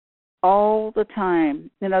all the time.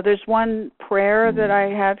 There's one prayer that I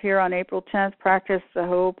have here on April 10th, practice the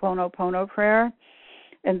Ho'oponopono prayer,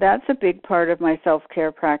 and that's a big part of my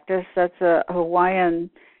self-care practice. That's a Hawaiian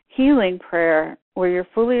healing prayer where you're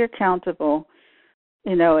fully accountable,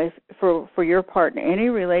 for your part in any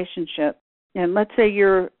relationship. And let's say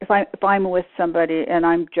if I'm with somebody and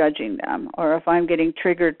I'm judging them, or if I'm getting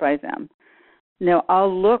triggered by them,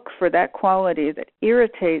 I'll look for that quality that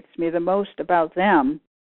irritates me the most about them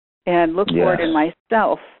and look for it in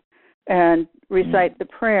myself and recite the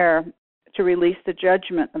prayer to release the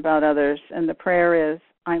judgment about others. And the prayer is,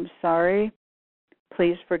 I'm sorry,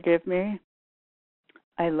 please forgive me,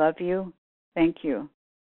 I love you, thank you.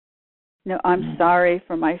 I'm sorry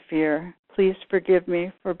for my fear. Please forgive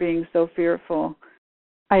me for being so fearful.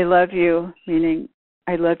 I love you, meaning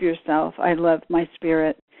I love yourself. I love my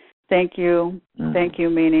spirit. Thank you. Thank you,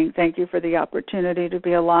 meaning thank you for the opportunity to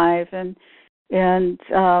be alive and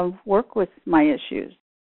work with my issues.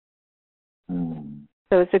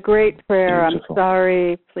 So it's a great prayer. Beautiful. I'm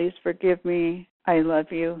sorry. Please forgive me. I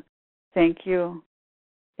love you. Thank you.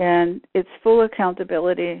 And it's full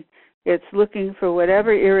accountability. It's looking for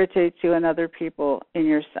whatever irritates you and other people in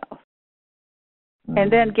yourself.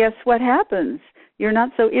 And then guess what happens? You're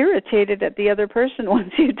not so irritated at the other person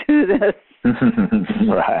once you do this.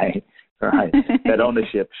 Right. That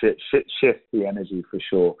ownership shift the energy for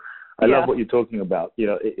sure. I love what you're talking about.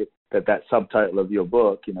 That subtitle of your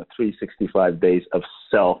book, 365 Days of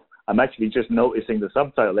Self. I'm actually just noticing the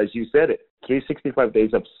subtitle as you said it, 365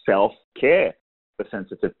 Days of Self-Care for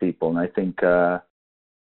sensitive people. And I think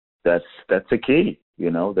that's a key.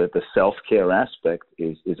 That the self-care aspect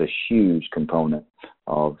is a huge component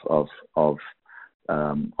of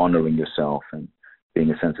honoring yourself and being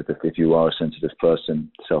a sensitive. If you are a sensitive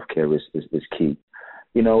person, self-care is key.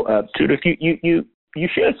 Judith, you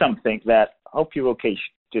shared something that I hope you're okay.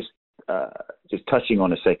 Just touching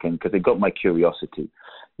on a second because it got my curiosity.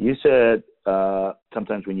 You said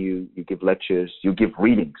sometimes when you give lectures, you give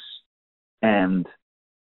readings, and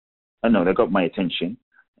I know that got my attention.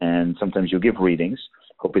 And sometimes you give readings.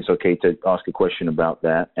 Hope it's okay to ask a question about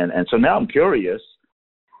that. And so now I'm curious.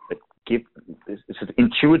 This is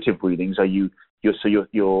intuitive readings. Are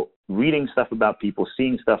you're reading stuff about people,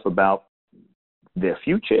 seeing stuff about their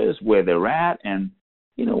futures, where they're at, and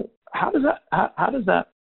how does that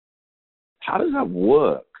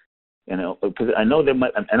work? Because I know there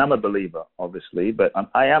might, and I'm a believer, obviously, but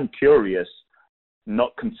I am curious,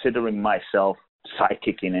 not considering myself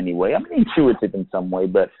psychic in any way. I'm intuitive in some way,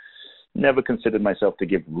 but never considered myself to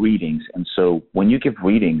give readings. And so when you give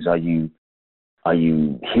readings, are you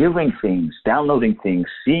hearing things, downloading things,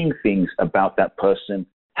 seeing things about that person?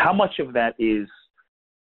 How much of that is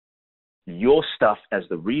your stuff as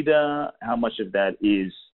the reader? How much of that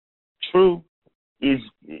is true?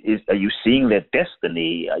 Are you seeing their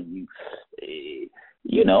destiny? Are you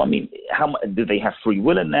how do they have free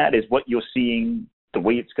will in that? Is what you're seeing the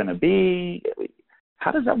way it's going to be?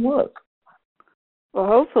 How does that work? Well,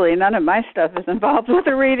 hopefully none of my stuff is involved with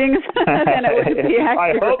the readings, and it wouldn't be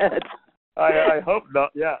accurate. I hope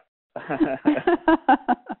not. Yeah.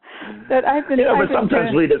 But but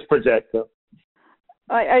sometimes readers project.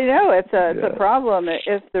 I know it's a problem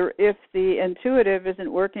if the intuitive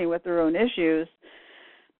isn't working with their own issues.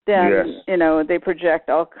 Then, they project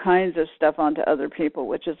all kinds of stuff onto other people,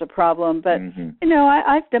 which is a problem. But,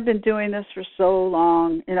 I've been doing this for so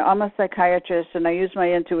long. I'm a psychiatrist, and I use my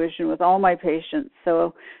intuition with all my patients.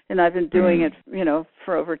 So, I've been doing it,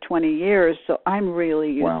 for over 20 years. So I'm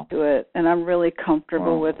really used to it, and I'm really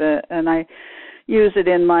comfortable with it. And I use it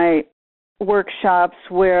in my workshops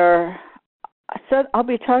where I'll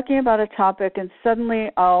be talking about a topic, and suddenly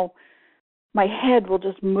my head will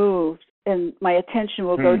just move. And my attention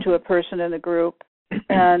will go to a person in the group,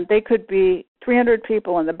 and they could be 300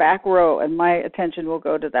 people in the back row, and my attention will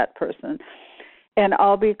go to that person. And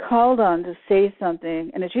I'll be called on to say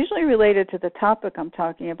something, and it's usually related to the topic I'm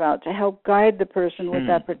talking about to help guide the person with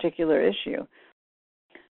that particular issue.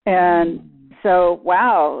 And so,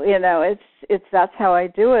 it's that's how I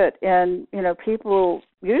do it. And, people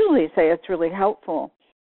usually say it's really helpful.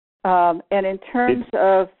 And in terms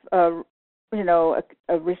of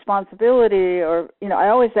a responsibility, or, I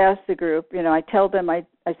always ask the group, I tell them I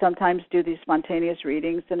sometimes do these spontaneous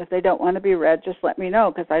readings, and if they don't want to be read, just let me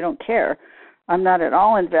know, because I don't care. I'm not at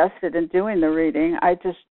all invested in doing the reading. I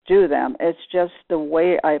just do them. It's just the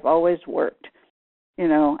way I've always worked,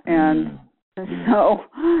 and so,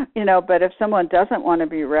 but if someone doesn't want to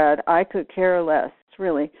be read, I could care less. It's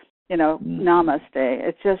really, namaste.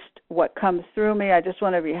 It's just what comes through me. I just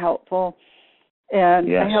want to be helpful.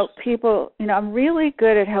 And I help people, I'm really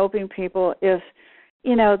good at helping people if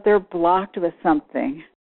they're blocked with something.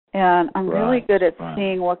 And I'm really good at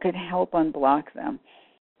seeing what could help unblock them,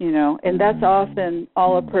 and that's often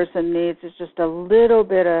all a person needs is just a little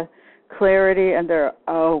bit of clarity, and they're,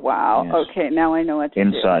 oh, wow, yes. Okay, now I know what to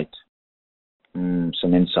do.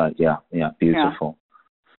 Some insight, yeah, beautiful.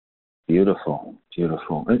 Yeah.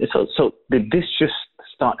 Beautiful. So did this just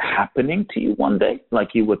start happening to you one day? Like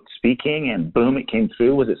you were speaking and boom, it came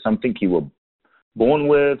through? Was it something you were born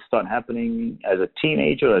with, start happening as a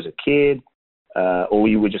teenager, as a kid? Or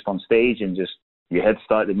you were just on stage and just your head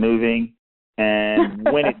started moving? And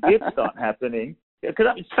when it did start happening, because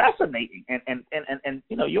it's fascinating, and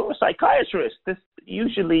you're a psychiatrist. This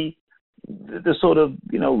usually the sort of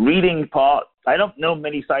reading part. I don't know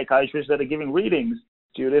many psychiatrists that are giving readings,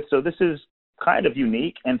 Judith. So this is kind of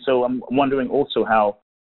unique, and so I'm wondering also how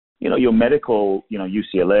your medical,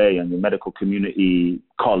 UCLA and your medical community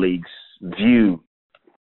colleagues view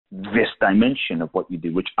this dimension of what you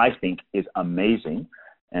do, which I think is amazing.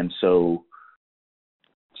 And so,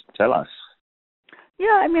 tell us.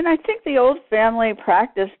 Yeah, I think the old family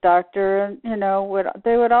practice doctor,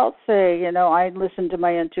 they would all say, I listen to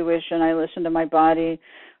my intuition, I listen to my body,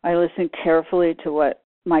 I listen carefully to what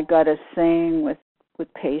my gut is saying with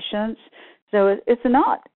patients. So it's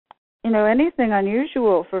not, anything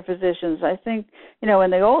unusual for physicians. I think, in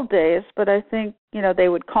the old days, but I think, they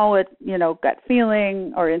would call it, gut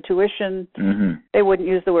feeling or intuition. Mm-hmm. They wouldn't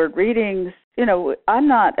use the word readings. I'm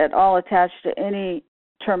not at all attached to any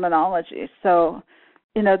terminology. So,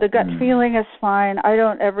 the gut feeling is fine. I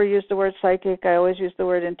don't ever use the word psychic. I always use the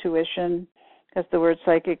word intuition because the word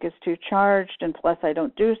psychic is too charged, and plus I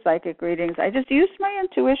don't do psychic readings. I just use my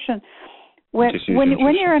intuition. When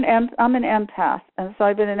you're I'm an empath, and so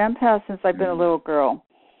I've been an empath since I've been a little girl.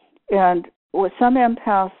 And with some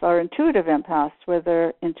empaths are intuitive empaths, where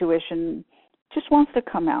their intuition just wants to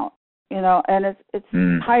come out, and it's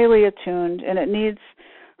highly attuned, and it needs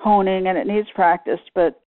honing, and it needs practice,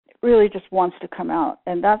 but it really just wants to come out.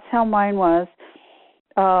 And that's how mine was.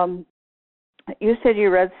 You said you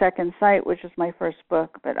read Second Sight, which is my first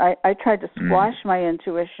book, but I tried to squash my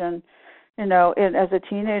intuition, as a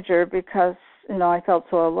teenager, because, I felt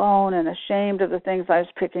so alone and ashamed of the things I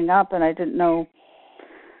was picking up, and I didn't know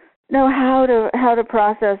how to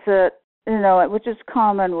process it, which is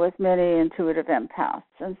common with many intuitive empaths.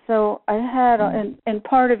 And so I had, and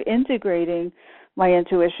part of integrating my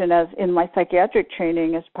intuition as in my psychiatric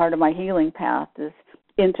training as part of my healing path is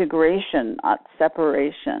integration, not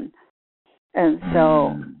separation. And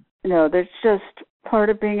so, there's just part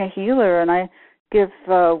of being a healer, and I give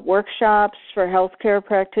workshops for healthcare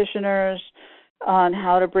practitioners on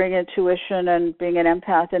how to bring intuition and being an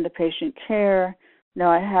empath into patient care.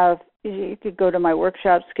 You could go to my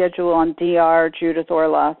workshop schedule on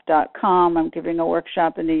drjudithorloff.com. I'm giving a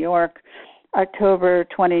workshop in New York, October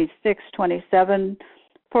 26, 27,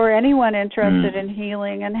 for anyone interested in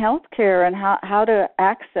healing and healthcare and how to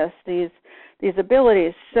access these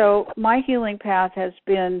abilities. So my healing path has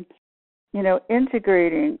been,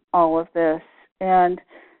 integrating all of this. And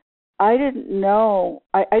I didn't know,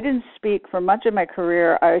 I didn't speak for much of my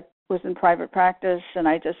career. I was in private practice, and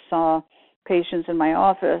I just saw patients in my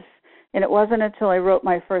office. And it wasn't until I wrote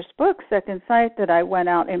my first book, Second Sight, that I went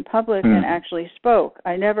out in public and actually spoke.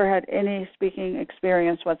 I never had any speaking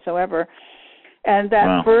experience whatsoever. And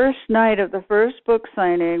that first night of the first book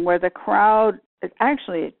signing, where the crowd,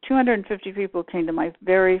 actually 250 people came to my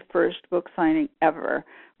very first book signing ever,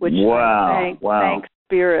 which I thank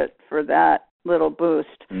Spirit for that little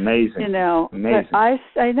boost. Amazing. Amazing. But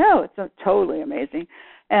I know, it's totally amazing.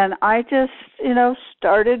 And I just,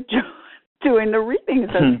 started doing the readings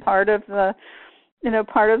as part of the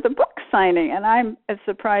book signing. And I'm as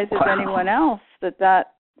surprised as anyone else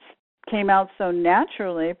that came out so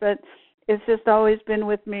naturally. But it's just always been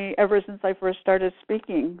with me ever since I first started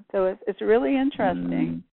speaking. So it's really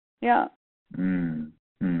interesting. Yeah.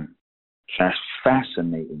 That's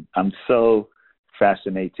fascinating. I'm so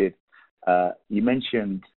fascinated. You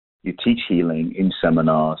mentioned you teach healing in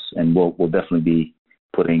seminars, and we'll definitely be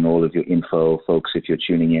putting all of your info, folks, if you're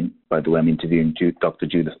tuning in. By the way, I'm interviewing Dr.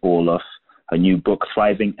 Judith Orloff. Her new book,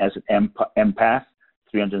 Thriving as an Empath,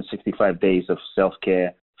 365 Days of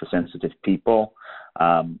Self-Care for Sensitive People.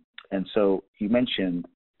 And so you mentioned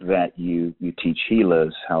that you teach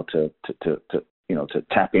healers how to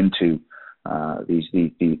tap into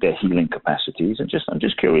their healing capacities. And I'm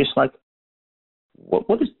just curious, like,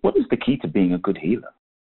 what is the key to being a good healer?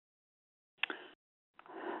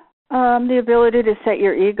 The ability to set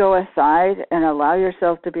your ego aside and allow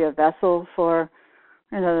yourself to be a vessel for,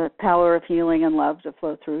 the power of healing and love to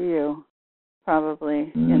flow through you.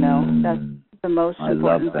 Probably, the most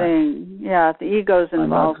important thing. Yeah, if the ego's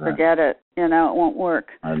involved, forget it. It won't work.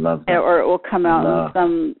 I love that. Or it will come out in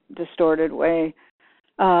some distorted way.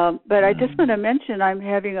 But I just want to mention I'm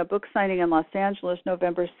having a book signing in Los Angeles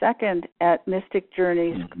November 2nd at Mystic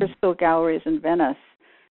Journeys Crystal Galleries in Venice.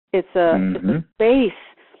 It's a space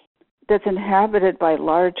that's inhabited by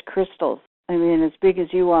large crystals. I mean, as big as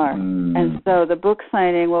you are. And so the book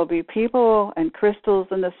signing will be people and crystals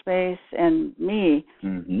in the space and me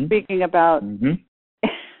speaking about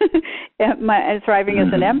thriving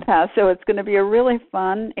as an empath. So it's going to be a really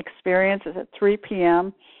fun experience. It's at 3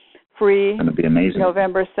 p.m. free. It's going to be amazing.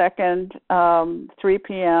 November 2nd, 3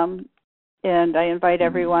 p.m. And I invite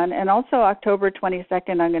everyone. And also October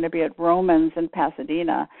 22nd, I'm going to be at Romans in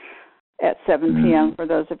Pasadena at 7 p.m. for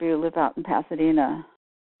those of you who live out in Pasadena.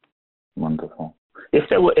 Wonderful. If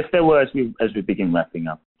there were, as we begin wrapping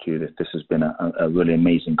up, Judith, this has been a really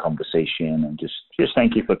amazing conversation, and just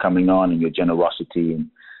thank you for coming on and your generosity and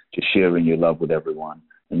just sharing your love with everyone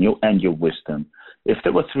and your wisdom. If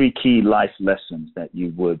there were 3 key life lessons that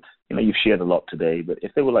you would, you've shared a lot today, but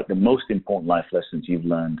if they were like the most important life lessons you've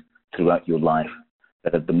learned throughout your life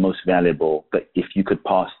that are the most valuable, that if you could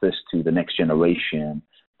pass this to the next generation,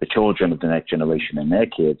 the children of the next generation and their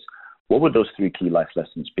kids, what would those 3 key life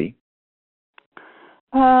lessons be?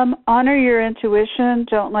 Honor your intuition.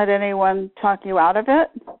 Don't let anyone talk you out of it.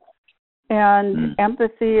 And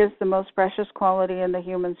empathy is the most precious quality in the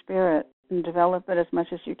human spirit, and develop it as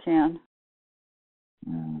much as you can.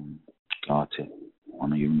 Got it.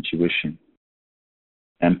 Honor your intuition.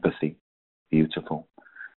 Empathy. Beautiful.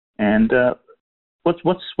 And what's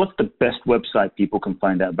the best website people can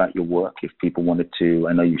find out about your work if people wanted to?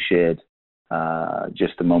 I know you shared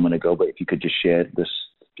just a moment ago, but if you could just share this.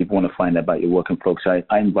 People want to find out about your work and folks. I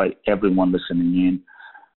invite everyone listening in.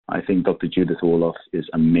 I think Dr. Judith Orloff is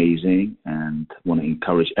amazing, and want to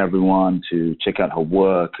encourage everyone to check out her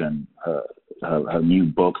work and her new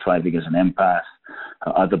book, Thriving as an Empath.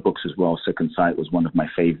 Her other books as well. Second Sight was one of my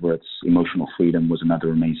favorites. Emotional Freedom was another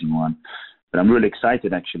amazing one. But I'm really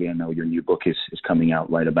excited, actually. I know your new book is coming out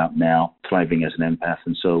right about now, Thriving as an Empath.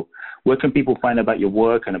 And so where can people find out about your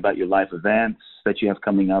work and about your live events that you have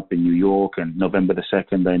coming up in New York and November the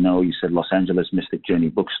 2nd? I know you said Los Angeles Mystic Journey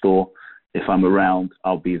Bookstore. If I'm around,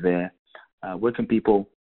 I'll be there. Where can people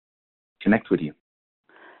connect with you?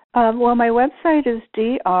 Well, my website is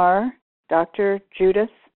Dr. Judith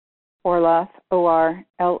Orloff, ORLOFF.com.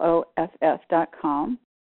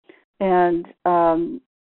 And I'm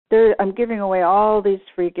giving away all these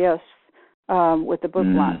free gifts with the book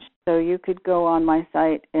launch. So you could go on my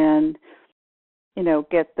site and,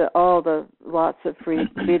 get lots of free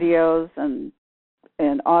videos and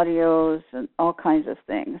audios and all kinds of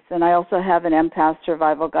things. And I also have an Empath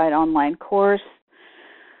Survival Guide online course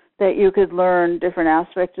that you could learn different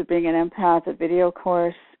aspects of being an empath, a video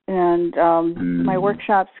course. And my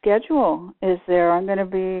workshop schedule is there. I'm going to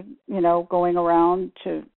be, going around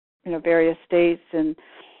to, various states and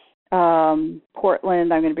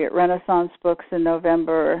Portland. I'm going to be at Renaissance Books in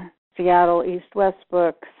November, Seattle, East West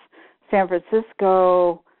Books, San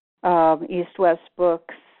Francisco, East West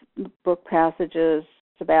Books, Book Passages,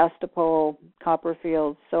 Sebastopol,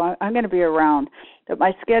 Copperfield. So I'm going to be around. But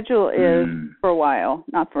my schedule is for a while,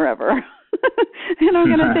 not forever. And I'm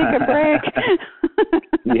going to take a break.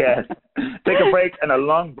 Yes. Take a break and a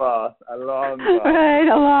long bath. Right,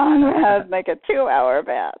 a long bath, like a 2-hour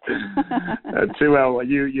bath. A 2-hour.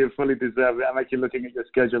 You fully deserve it. I'm actually looking at your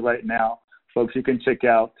schedule right now. Folks, you can check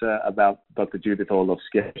out about Dr. Judith Orloff's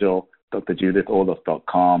schedule,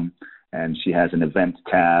 drjudithorloff.com. And she has an event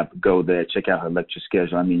tab. Go there, check out her lecture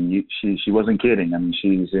schedule. I mean, she wasn't kidding. I mean,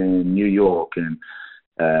 she's in New York and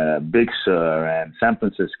Big Sur and San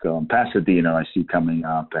Francisco and Pasadena I see coming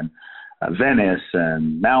up, and Venice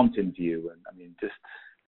and Mountain View, and I mean, just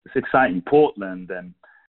it's exciting. Portland, and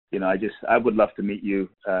I would love to meet you,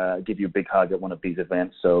 give you a big hug at one of these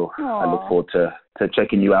events. So I look forward to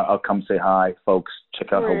checking you out. I'll come say hi, folks.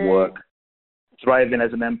 Check out her work. Thriving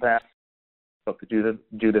as an Empath. Dr.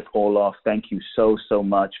 Judith Orloff, thank you so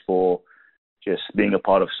much for just being a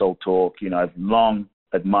part of Soul Talk. I've long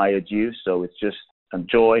admired you, so it's just a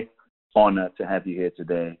joy, honor to have you here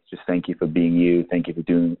today. Just thank you for being you. Thank you for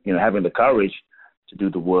doing, having the courage to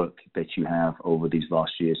do the work that you have over these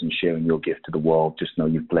last years and sharing your gift to the world. Just know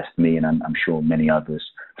you've blessed me, and I'm sure many others.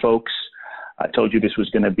 Folks, I told you this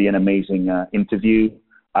was going to be an amazing interview.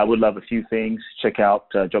 I would love a few things. Check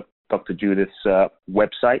out Dr. Judith's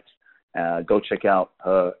website. Go check out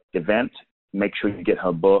her event. Make sure you get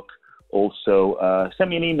her book. Also, send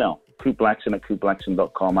me an email,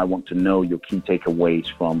 KoopBlackson@koopblackson.com. I want to know your key takeaways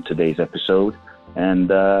from today's episode. And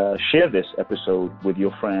share this episode with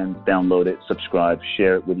your friends. Download it, subscribe,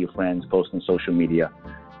 share it with your friends, post on social media.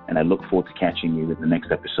 And I look forward to catching you in the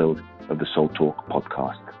next episode of the Soul Talk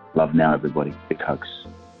podcast. Love now, everybody. Big hugs.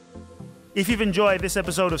 If you've enjoyed this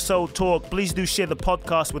episode of Soul Talk, please do share the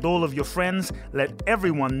podcast with all of your friends. Let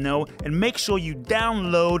everyone know, and make sure you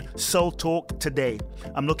download Soul Talk today.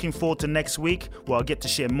 I'm looking forward to next week, where I'll get to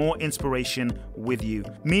share more inspiration with you.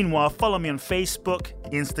 Meanwhile, follow me on Facebook,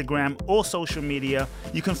 Instagram, or social media.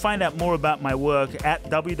 You can find out more about my work at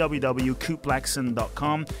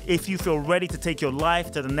www.coopblackson.com. If you feel ready to take your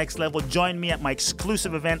life to the next level, join me at my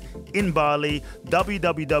exclusive event in Bali,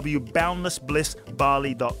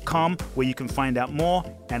 www.boundlessblissbali.com, where you can find out more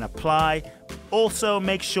and apply. Also,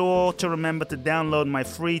 make sure to remember to download my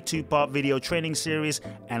free 2-part video training series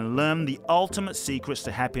and learn the ultimate secrets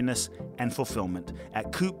to happiness and fulfillment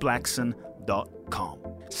at coopblackson.com.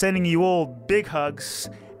 Sending you all big hugs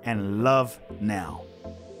and love now.